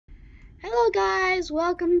Hello guys,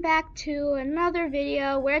 welcome back to another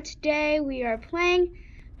video where today we are playing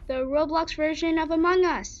the Roblox version of Among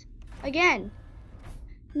Us again.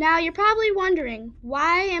 Now you're probably wondering,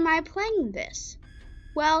 why am I playing this?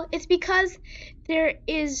 Well, it's because there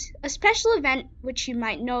is a special event which you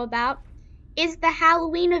might know about. It's the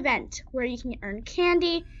Halloween event where you can earn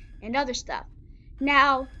candy and other stuff.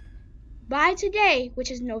 Now, by today,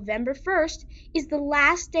 which is November 1st, is the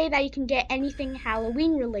last day that you can get anything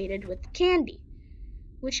Halloween related with candy.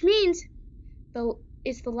 Which means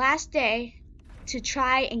it's the last day to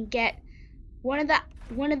try and get one of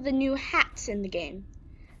the new hats in the game.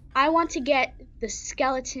 I want to get the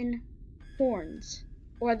skeleton horns.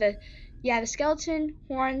 Or the skeleton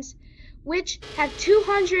horns, which have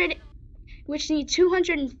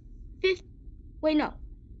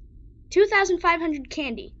 2,500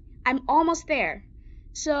 candy. I'm almost there.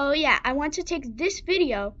 So yeah, I want to take this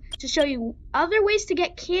video to show you other ways to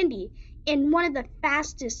get candy and one of the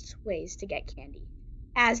fastest ways to get candy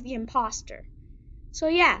as the imposter. So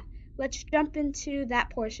yeah, let's jump into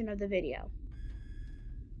that portion of the video.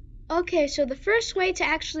 Okay, so the first way to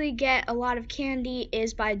actually get a lot of candy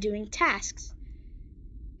is by doing tasks.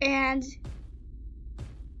 And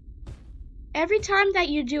every time that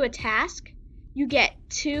you do a task, you get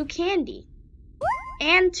 2 candy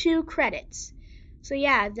and 2 credits. So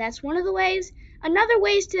yeah, that's one of the ways. Another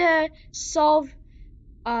way is to solve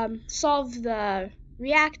the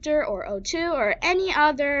reactor or O2 or any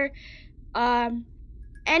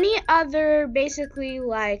other basically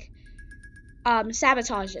like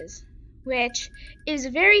sabotages, which is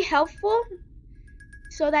very helpful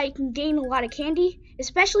so that you can gain a lot of candy,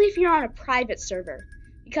 especially if you're on a private server.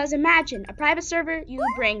 Because imagine a private server, you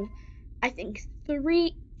bring I think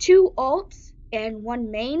 2 ults and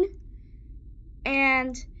 1 main,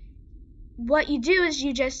 and what you do is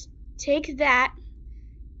you just take that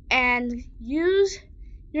and use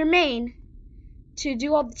your main to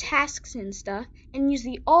do all the tasks and stuff, and use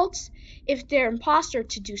the ults if they're imposter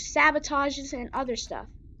to do sabotages and other stuff.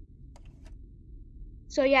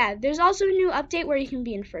 So yeah, there's also a new update where you can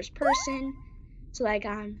be in first person, so like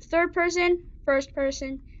third person, first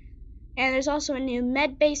person, and there's also a new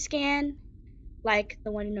med bay scan like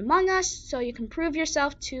the one in Among Us, so you can prove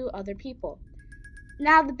yourself to other people.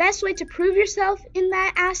 Now, the best way to prove yourself in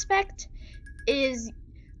that aspect is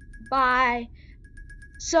by,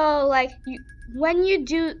 when you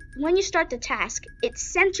start the task, it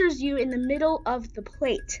centers you in the middle of the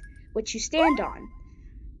plate which you stand on.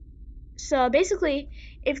 So basically,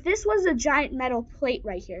 if this was a giant metal plate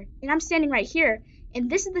right here, and I'm standing right here, and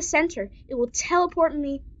this is the center, it will teleport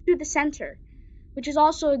me to the center, which is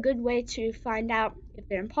also a good way to find out if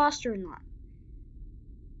they're imposter or not.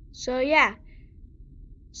 So yeah.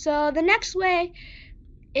 So the next way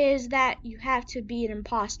is that you have to be an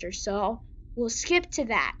imposter. So we'll skip to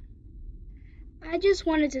that. I just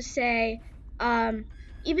wanted to say,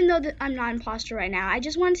 even though I'm not an imposter right now, I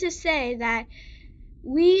just wanted to say that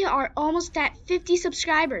we are almost at 50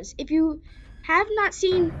 subscribers. If you have not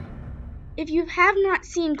seen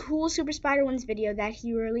Cool Super Spider 1's video that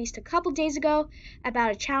he released a couple days ago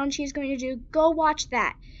about a challenge he's going to do, go watch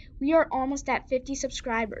that. We are almost at 50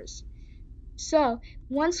 subscribers. So,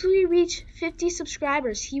 once we reach 50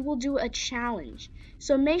 subscribers, he will do a challenge.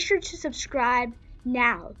 So make sure to subscribe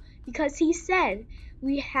now, because he said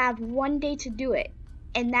we have 1 day to do it,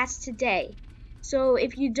 and that's today. So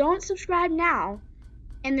if you don't subscribe now,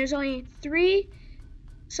 and there's only 3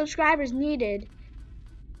 subscribers needed,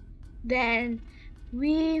 then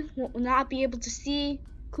we will not be able to see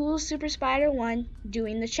Cool Super Spider 1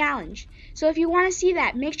 doing the challenge. So if you want to see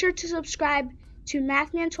that, make sure to subscribe to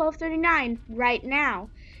Mathman1239 right now,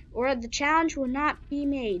 or the challenge will not be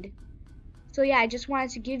made. So yeah, I just wanted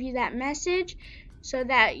to give you that message so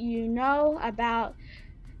that you know about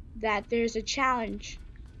that there's a challenge.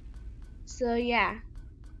 So yeah.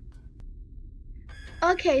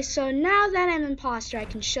 Okay, so now that I'm an imposter, I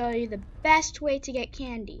can show you the best way to get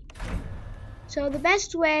candy. So the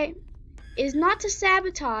best way is not to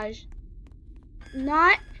sabotage,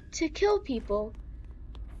 not to kill people,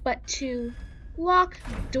 but to lock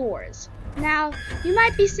doors. Now, you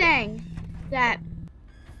might be saying that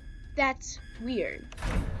that's weird,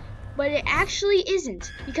 but it actually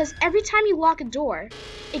isn't, because every time you lock a door,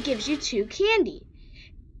 it gives you 2 candy.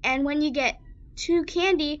 And when you get 2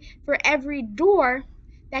 candy for every door,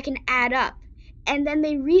 that can add up. And then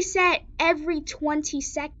they reset every 20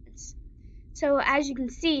 seconds. So as you can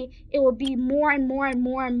see, it will be more and more and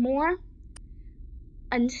more and more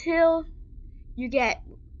until you get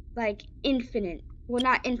like infinite. Well,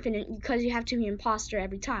 not infinite, because you have to be an imposter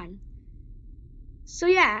every time. So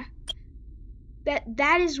yeah.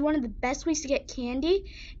 that is one of the best ways to get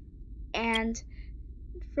candy. And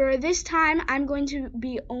for this time, I'm going to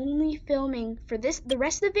be only filming for the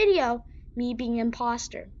rest of the video me being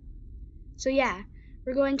imposter. So yeah,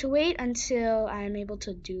 we're going to wait until I'm able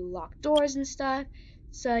to do locked doors and stuff.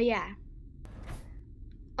 So yeah.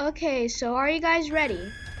 Okay, so are you guys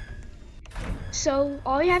ready? So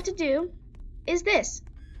all you have to do is this.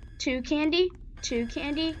 2 candy, 2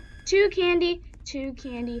 candy, 2 candy, 2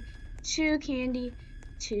 candy, 2 candy,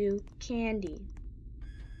 2 candy.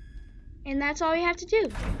 And that's all you have to do.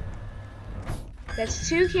 That's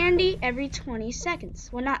 2 candy every 20 seconds.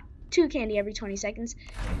 Well, not 2 candy every 20 seconds.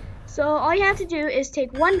 So all you have to do is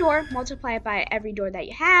take one door, multiply it by every door that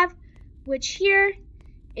you have, which here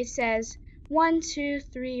it says 1, 2,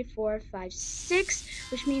 3, 4, 5,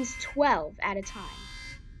 6, which means 12 at a time.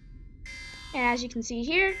 And as you can see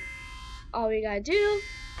here, all we gotta do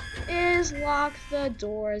is lock the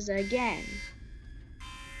doors again.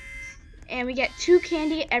 And we get 2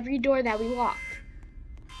 candy every door that we lock.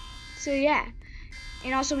 So yeah.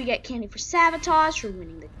 And also we get candy for sabotage, for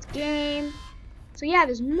winning the game. So yeah,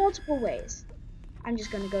 there's multiple ways. I'm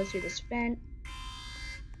just gonna go through this vent.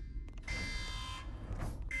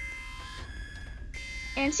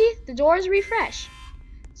 And see, the doors refresh.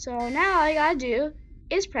 So now all I gotta do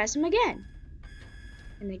is press them again.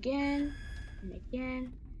 And again, and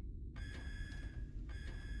again.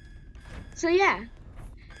 So yeah,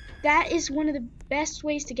 that is one of the best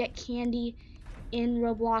ways to get candy in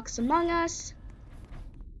Roblox Among Us.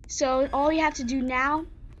 So all you have to do now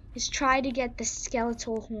is try to get the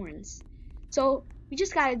skeletal horns. So we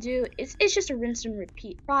just gotta do, it's just a rinse and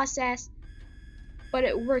repeat process, but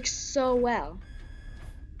it works so well.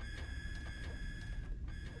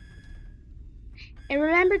 And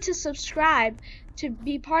remember to subscribe to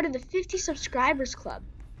be part of the 50 subscribers club.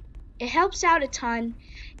 It helps out a ton,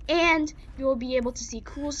 and you will be able to see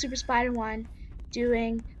Cool Super Spider 1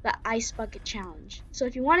 doing the Ice Bucket Challenge. So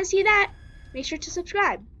if you want to see that, make sure to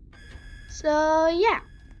subscribe. So yeah.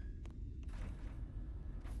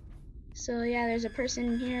 So yeah, there's a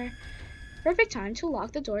person here. Perfect time to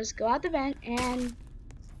lock the doors, go out the vent, and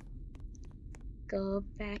go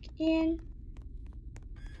back in.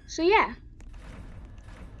 So yeah.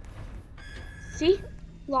 See?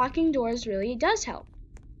 Locking doors really does help.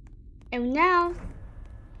 And now,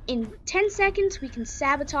 in 10 seconds, we can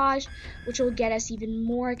sabotage, which will get us even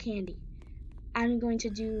more candy. I'm going to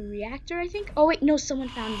do reactor, I think. Oh wait, no, someone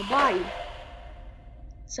found the body.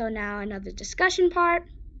 So now another discussion part.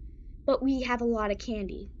 But we have a lot of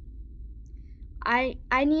candy. I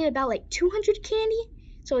need about like 200 candy,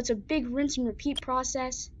 so it's a big rinse and repeat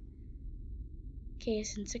process.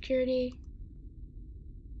 Case and security.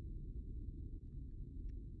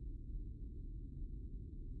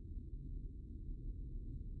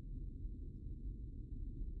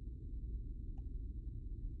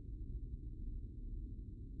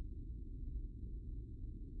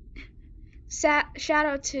 Shout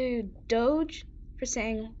out to Doge for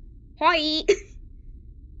saying "Hoi."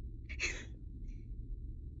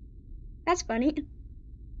 That's funny.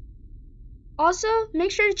 Also,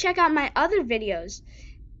 make sure to check out my other videos,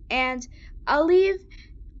 and I'll leave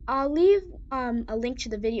a link to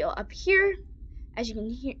the video up here, as you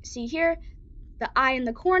can see here, the eye in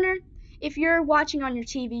the corner. If you're watching on your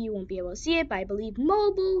TV, you won't be able to see it, but I believe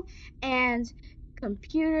mobile and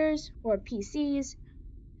computers or PCs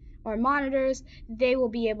or monitors, they will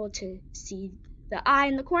be able to see the eye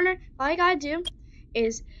in the corner. All you gotta do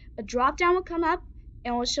is a drop down will come up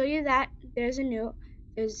and will show you that there's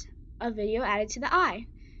a video added to the eye.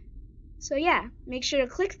 So yeah, make sure to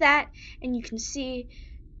click that, and you can see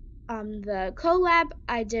the collab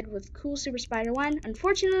I did with Cool Super Spider 1.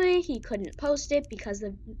 Unfortunately, he couldn't post it because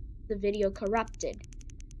the video corrupted.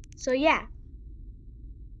 So yeah.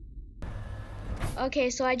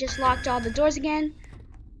 Okay, so I just locked all the doors again.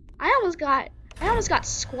 I almost got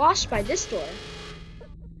squashed by this door.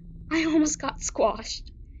 I almost got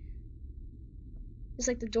squashed. It's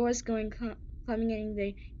like the doors coming in and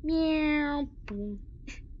they meow boom.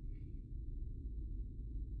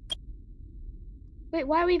 Wait,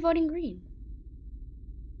 why are we voting green?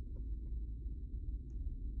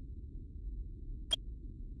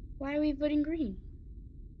 Why are we voting green?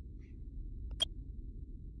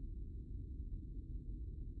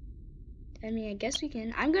 I mean, I guess we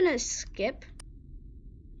can. I'm gonna skip.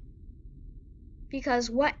 Because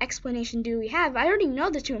what explanation do we have? I already know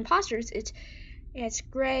the two imposters. It's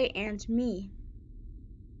Gray and me.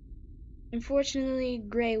 Unfortunately,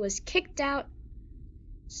 Gray was kicked out.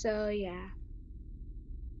 So yeah.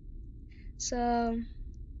 So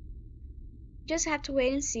just have to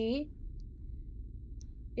wait and see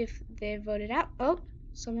if they voted out. Oh,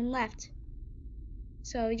 someone left.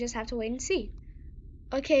 So we just have to wait and see.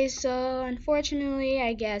 Okay, so unfortunately,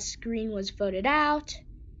 I guess green was voted out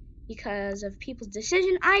because of people's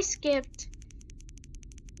decision. I skipped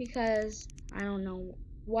because I don't know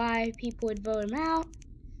why people would vote him out.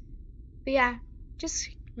 But yeah, just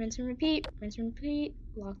rinse and repeat,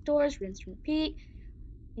 lock doors, rinse and repeat.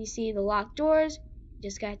 You see the locked doors, you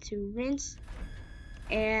just got to rinse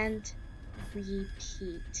and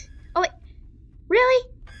repeat. Oh wait, really?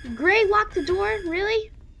 Gray locked the door?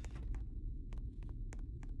 Really?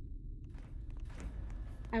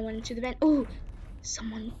 I went into the vent. Oh,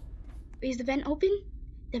 someone. Is the vent open?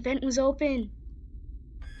 The vent was open.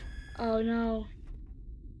 Oh no.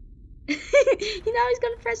 You know he's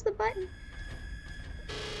gonna press the button.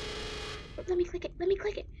 Let me click it. Let me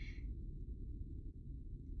click it.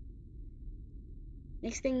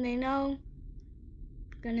 Next thing they know,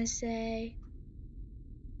 I'm gonna say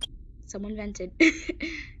someone vented.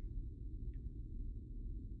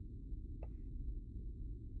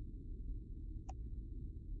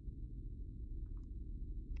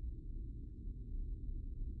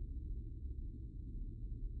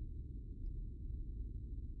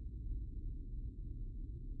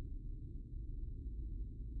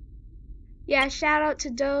 Yeah, shout out to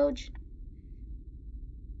Doge.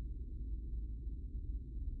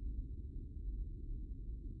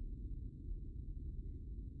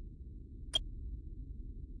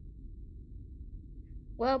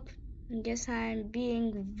 Well, I guess I'm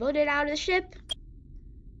being voted out of the ship.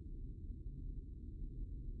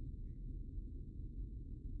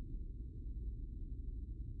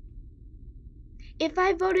 If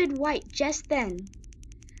I voted white just then,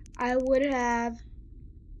 I would have...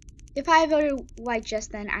 If I voted white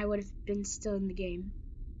just then, I would have been still in the game.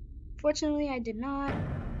 Fortunately, I did not.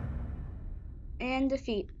 And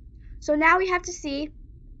defeat. So now we have to see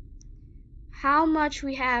how much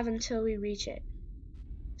we have until we reach it.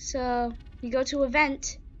 So, you go to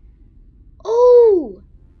event. Oh!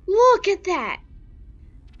 Look at that!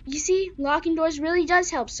 You see, locking doors really does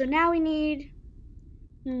help. So now we need...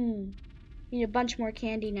 need a bunch more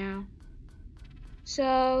candy now.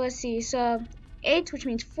 So, let's see. So, 8, which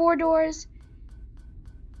means 4 doors.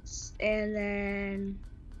 And then...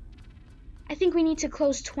 I think we need to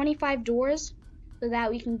close 25 doors so that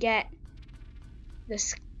we can get the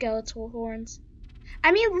skeletal horns.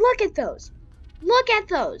 I mean, look at those. Look at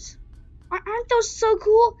those. Aren't those so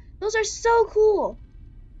cool? Those are so cool.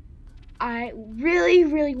 I really,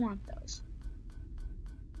 really want those.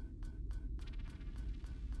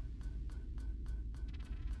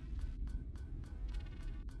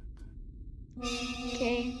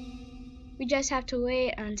 Okay. We just have to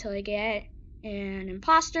wait until I get an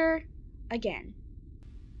imposter again.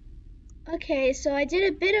 Okay, so I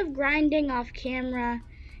did a bit of grinding off camera,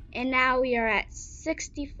 and now we are at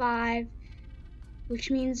 65, which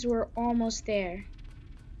means we're almost there.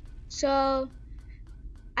 So,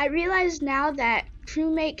 I realize now that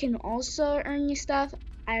crewmate can also earn you stuff.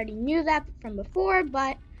 I already knew that from before,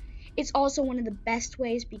 but it's also one of the best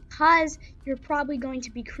ways because you're probably going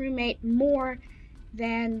to be crewmate more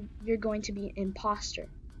than you're going to be imposter.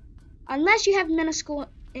 Unless you have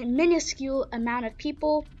a minuscule amount of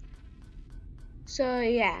people. So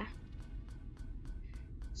yeah.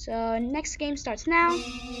 So next game starts now.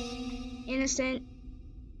 Innocent.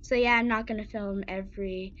 So yeah, I'm not gonna film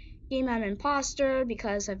every game I'm imposter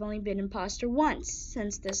because I've only been imposter once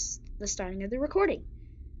since the starting of the recording.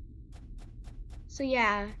 So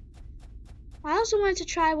yeah. I also wanted to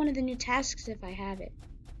try one of the new tasks if I have it.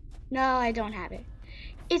 No, I don't have it.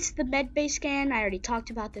 It's the med bay scan. I already talked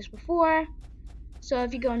about this before. So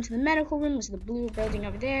if you go into the medical room, there's the blue building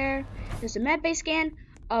over there. There's a med bay scan.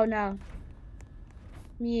 Oh no.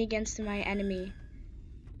 Me against my enemy.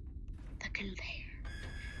 The conveyor.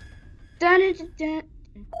 Dun, dun, dun,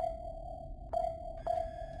 dun.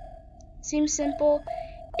 Seems simple.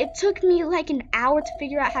 It took me like an hour to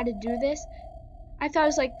figure out how to do this. I thought it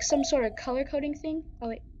was like some sort of color coding thing. Oh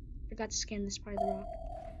wait, forgot to scan this part of the rock.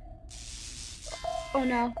 Oh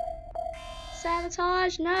no.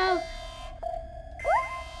 Sabotage, no.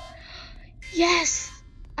 Yes!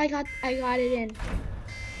 I got it in.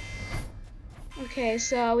 Okay,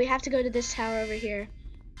 so we have to go to this tower over here.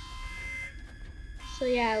 So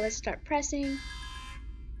yeah, let's start pressing.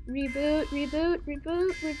 Reboot, reboot,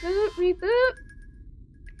 reboot, reboot, reboot.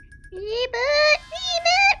 Reboot,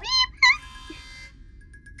 reboot, reboot.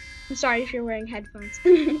 I'm sorry if you're wearing headphones.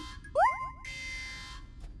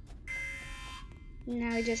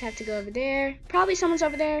 Now we just have to go over there. Probably someone's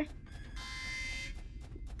over there.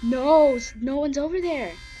 No, no one's over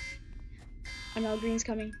there. Oh no, green's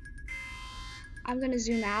coming. I'm gonna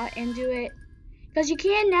zoom out and do it Because you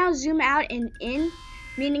can now zoom out and in,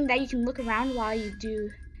 meaning that you can look around while you do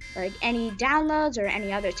like any downloads or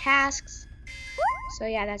any other tasks. So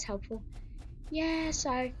yeah, that's helpful. Yes,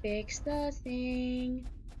 I fixed the thing.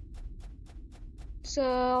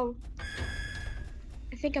 So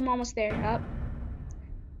I think I'm almost there. Up.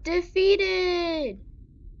 Defeated!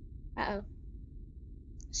 Uh-oh.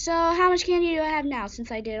 So how much candy do I have now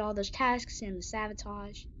since I did all those tasks and the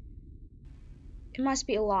sabotage? It must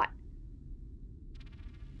be a lot.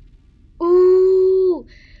 Ooh!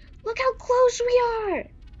 Look how close we are!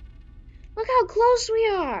 Look how close we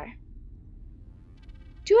are!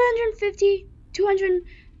 250, 200,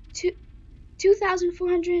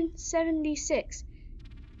 2,476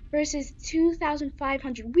 versus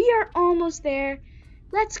 2,500. We are almost there.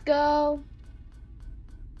 Let's go.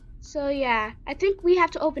 So yeah, I think we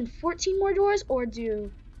have to open 14 more doors or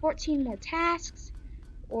do 14 more tasks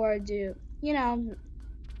or do, you know,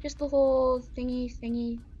 just the whole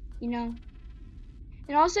thingy, you know.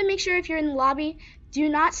 And also make sure if you're in the lobby, do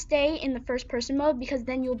not stay in the first person mode because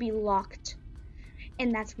then you'll be locked.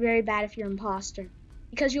 And that's very bad if you're an imposter.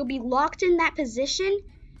 Because you'll be locked in that position,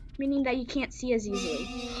 meaning that you can't see as easily.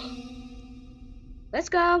 Let's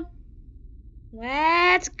go.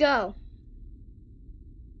 Let's go.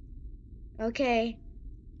 Okay.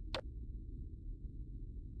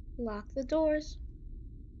 Lock the doors.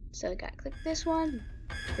 So I gotta click this one,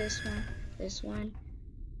 this one, this one,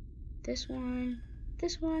 this one,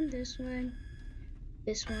 this one, this one,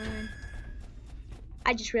 this one.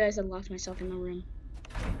 I just realized I locked myself in the room.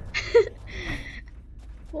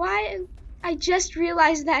 Why? I just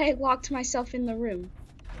realized that I locked myself in the room.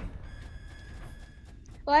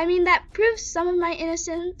 Well, I mean, that proves some of my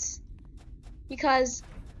innocence because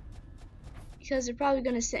they're probably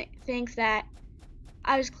gonna think that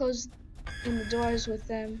I was closed in the doors with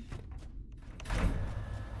them.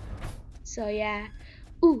 So yeah.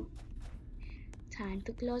 Ooh. Time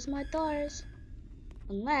to close my doors.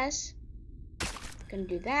 Unless gonna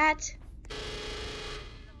do that.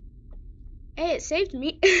 Hey, it saved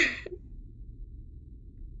me.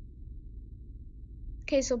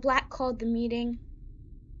 Okay, so Black called the meeting.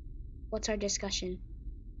 What's our discussion?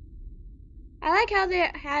 I like how they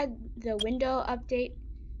had the window update.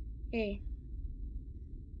 Hey.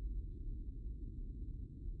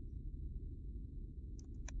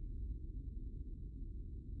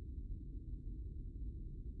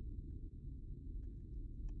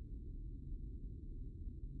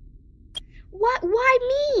 What? Why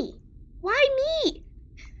me? Why me?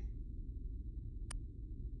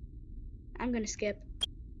 I'm gonna skip.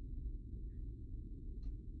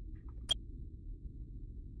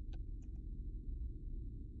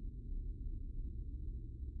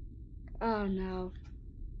 Oh no.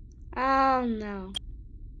 Oh no.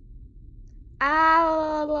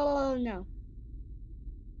 Oh no.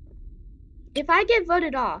 If I get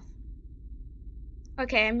voted off,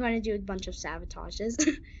 okay, I'm going to do a bunch of sabotages.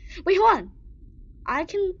 Wait, hold on. I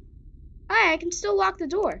can still lock the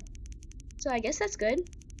door. So I guess that's good.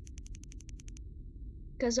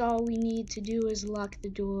 Because all we need to do is lock the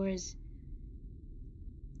doors.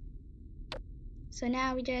 So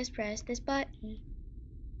now we just press this button.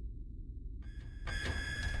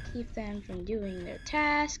 Keep them from doing their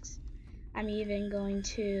tasks. I'm even going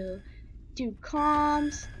to do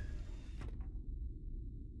comms.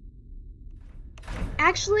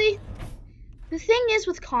 Actually, the thing is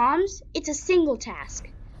with comms, it's a single task.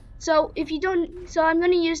 So if you don't, so I'm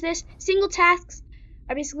going to use this. Single tasks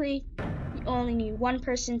are basically, you only need one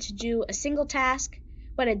person to do a single task.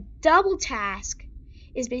 But a double task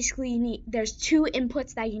is basically there's two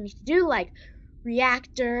inputs that you need to do, like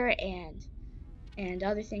reactor and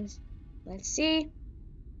other things. Let's see.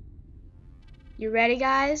 You ready,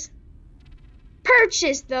 guys?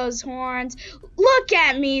 Purchase those horns. Look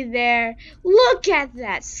at me there. Look at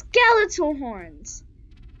that. Skeletal horns.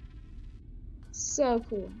 So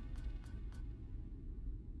cool.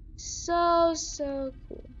 So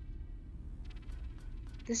cool.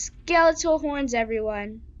 The skeletal horns,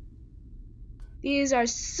 everyone. These are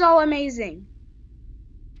so amazing.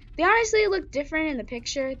 They honestly look different in the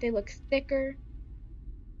picture. They look thicker.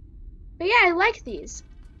 But yeah, I like these.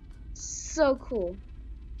 So cool.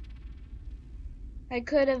 I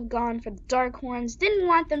could have gone for the dark horns. Didn't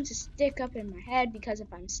want them to stick up in my head because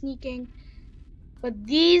if I'm sneaking. But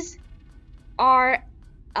these are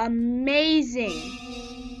amazing.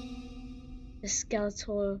 The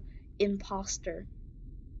skeletal imposter.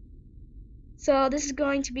 So this is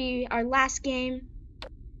going to be our last game.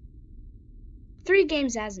 3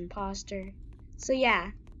 games as imposter. So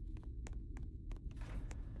yeah.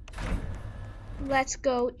 Let's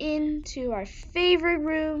go into our favorite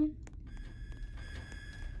room.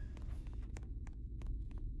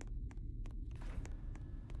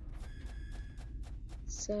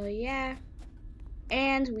 So yeah,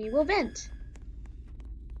 and we will vent.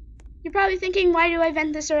 You're probably thinking, why do I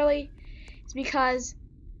vent this early? It's because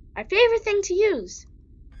our favorite thing to use,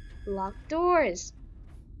 locked doors.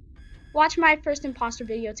 Watch my first imposter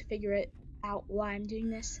video to figure it out why I'm doing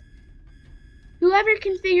this. Whoever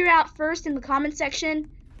can figure it out first in the comment section,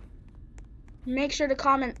 make sure to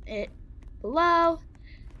comment it below,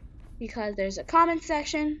 because there's a comment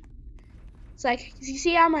section. It's like, you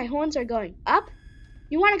see how my horns are going up?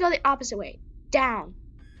 You want to go the opposite way, down,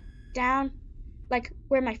 down, like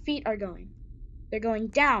where my feet are going. They're going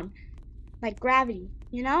down, like gravity,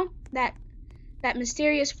 you know, that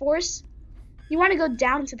mysterious force. You want to go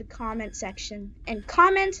down to the comment section and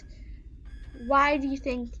comment, why do you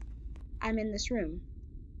think I'm in this room?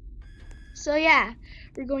 So yeah,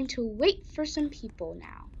 we're going to wait for some people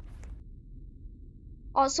now.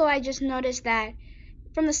 Also, I just noticed that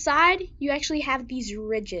from the side, you actually have these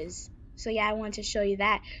ridges. So yeah, I wanted to show you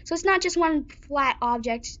that. So it's not just one flat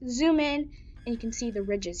object. Zoom in and you can see the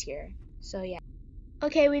ridges here. So yeah.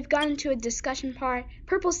 Okay, we've gotten to a discussion part.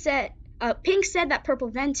 Pink said that purple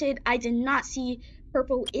vented. I did not see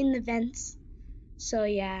purple in the vents. So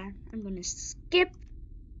yeah, I'm gonna skip.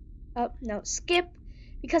 Oh, no, skip.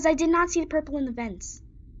 Because I did not see the purple in the vents.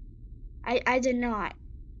 I did not.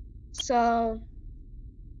 So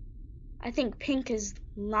I think Pink is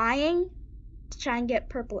lying to try and get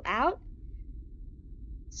purple out.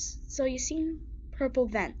 So you see purple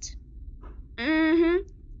vent.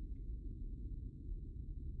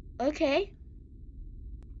 Okay.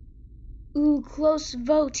 Ooh, close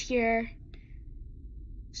vote here.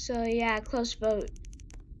 So yeah, close vote.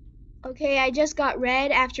 Okay, I just got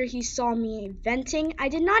red after he saw me venting. I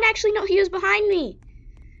did not actually know he was behind me.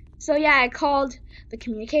 So yeah, I called the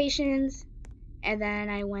communications and then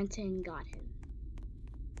I went and got him.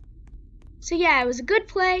 So yeah, it was a good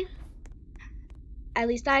play. At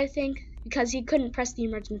least I think, because he couldn't press the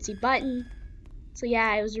emergency button. So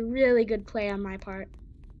yeah, it was a really good play on my part.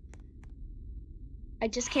 I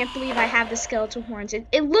just can't believe I have the skeletal horns.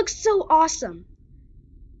 It looks so awesome.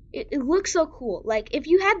 It looks so cool. Like, if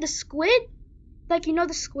you had the squid, like, you know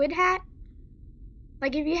the squid hat?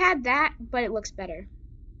 Like, if you had that, but it looks better.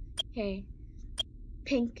 Okay.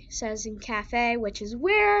 Pink says in cafe, which is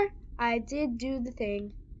where I did do the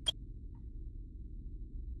thing.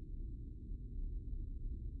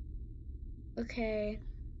 Okay.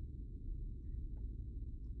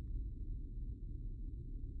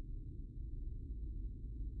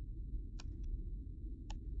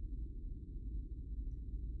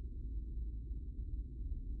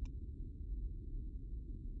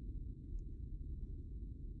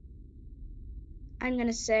 I'm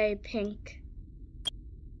gonna say Pink.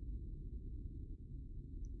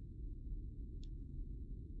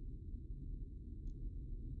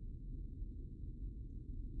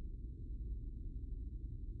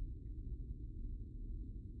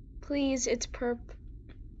 Please, it's perp.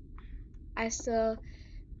 I still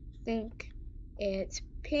think it's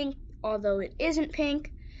Pink, although it isn't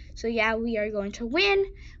Pink. So yeah, we are going to win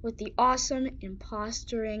with the awesome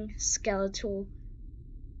impostering skeletal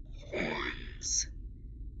horns.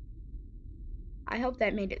 I hope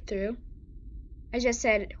that made it through. I just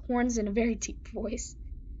said horns in a very deep voice.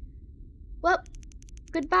 Well,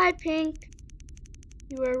 goodbye, Pink.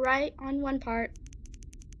 You were right on one part.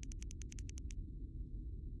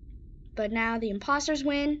 But now the imposters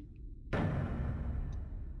win.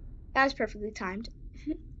 That was perfectly timed.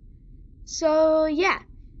 So yeah,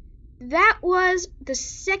 that was the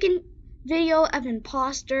second video of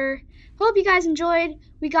imposter. Hope you guys enjoyed.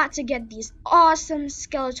 We got to get these awesome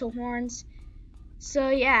skeletal horns. So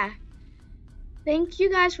yeah, thank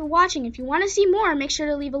you guys for watching. If you want to see more, make sure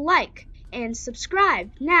to leave a like and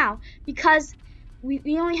subscribe now, because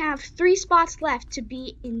we only have 3 spots left to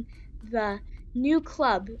be in the new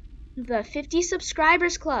club, the 50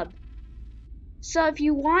 subscribers club. So if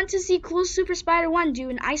you want to see Cool Super Spider 1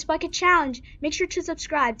 do an ice bucket challenge, make sure to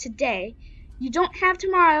subscribe today. You don't have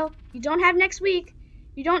tomorrow, you don't have next week,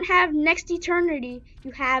 you don't have next eternity,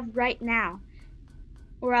 you have right now.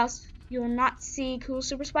 Or else you will not see Cool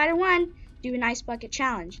Super Spider 1 do an ice bucket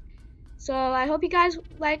challenge. So I hope you guys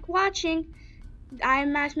like watching. I'm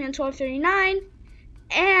MaxMan1239,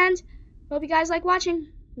 and hope you guys like watching.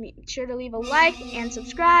 Make sure to leave a like and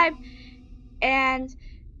subscribe, and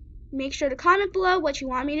make sure to comment below what you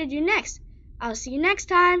want me to do next. I'll see you next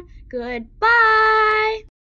time. Goodbye!